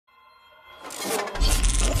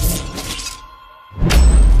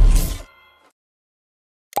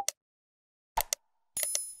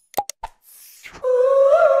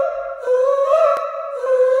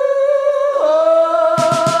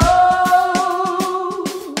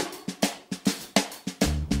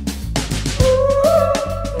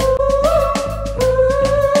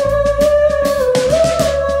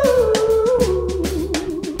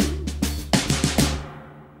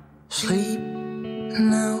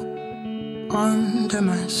under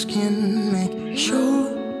my skin. Make sure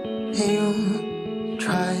you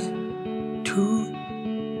try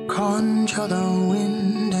to conjure the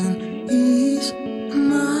wind and ease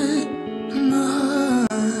my mind.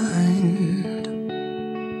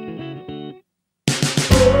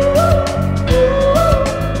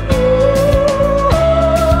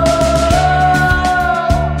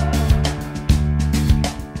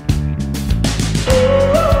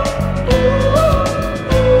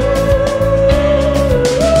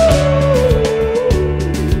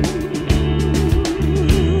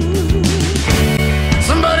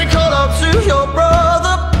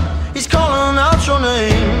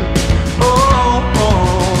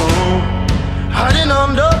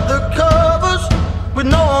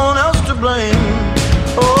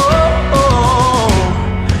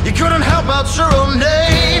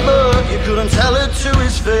 Tell it to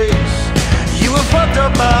his face. You were fucked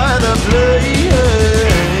up by the blame.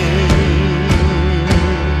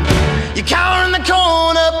 You cower in the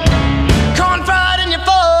corner, confide in your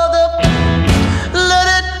father. Let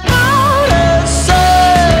it out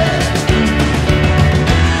inside.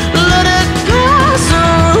 Let it pass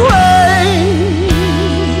away.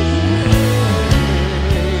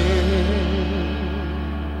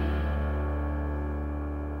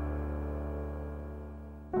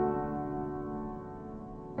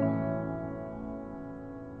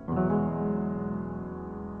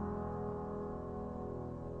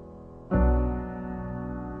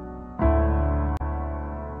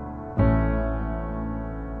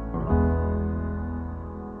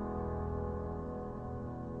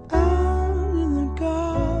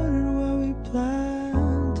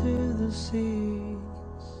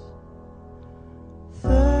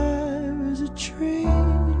 There's a tree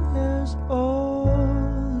as old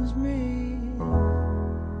as me.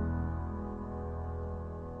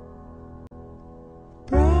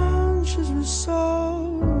 Branches were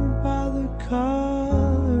sold by the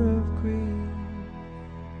color of green,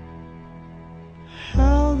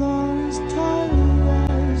 held on as tightly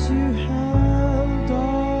as you held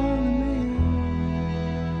on to me.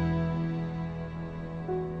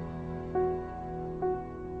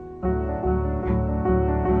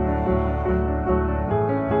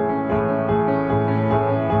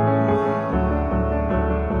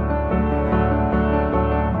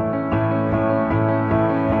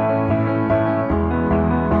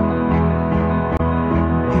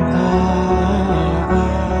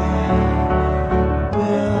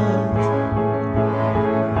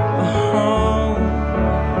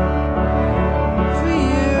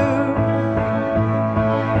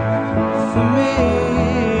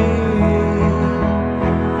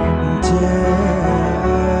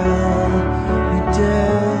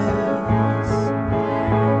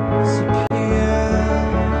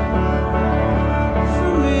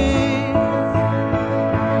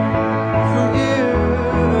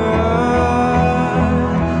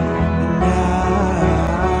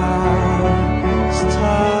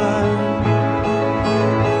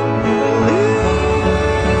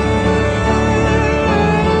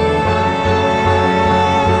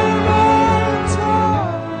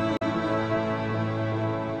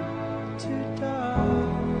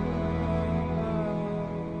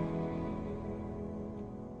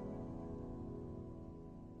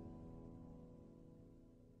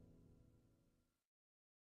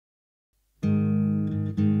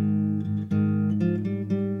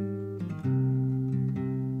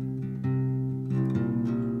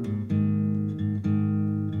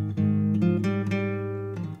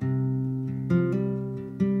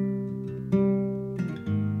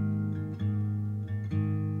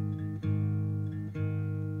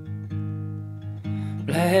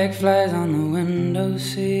 Black flies on the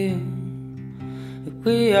windowsill. That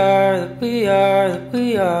we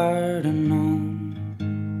are to know.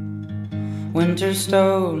 Winter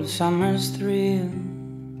stole summer's thrill,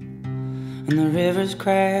 and the river's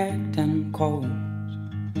cracked and cold.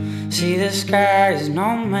 See, the sky is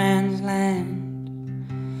no man's land,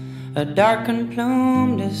 a dark and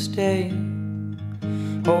plumed estate.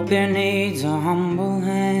 Hope here needs a humble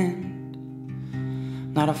hand,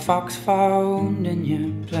 not a fox found in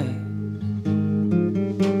your place.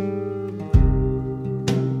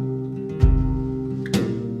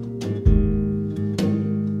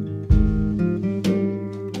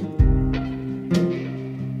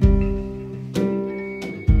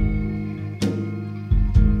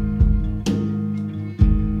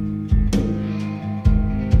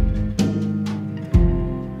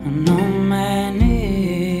 No man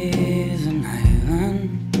is an island,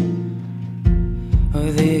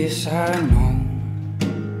 or this I know.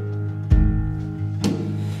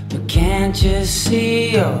 But can't you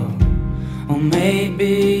see you're Or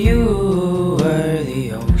maybe you were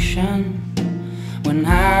the ocean when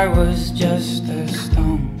I was just a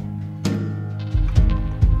stone.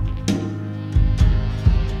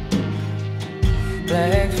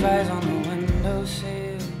 Black flies on the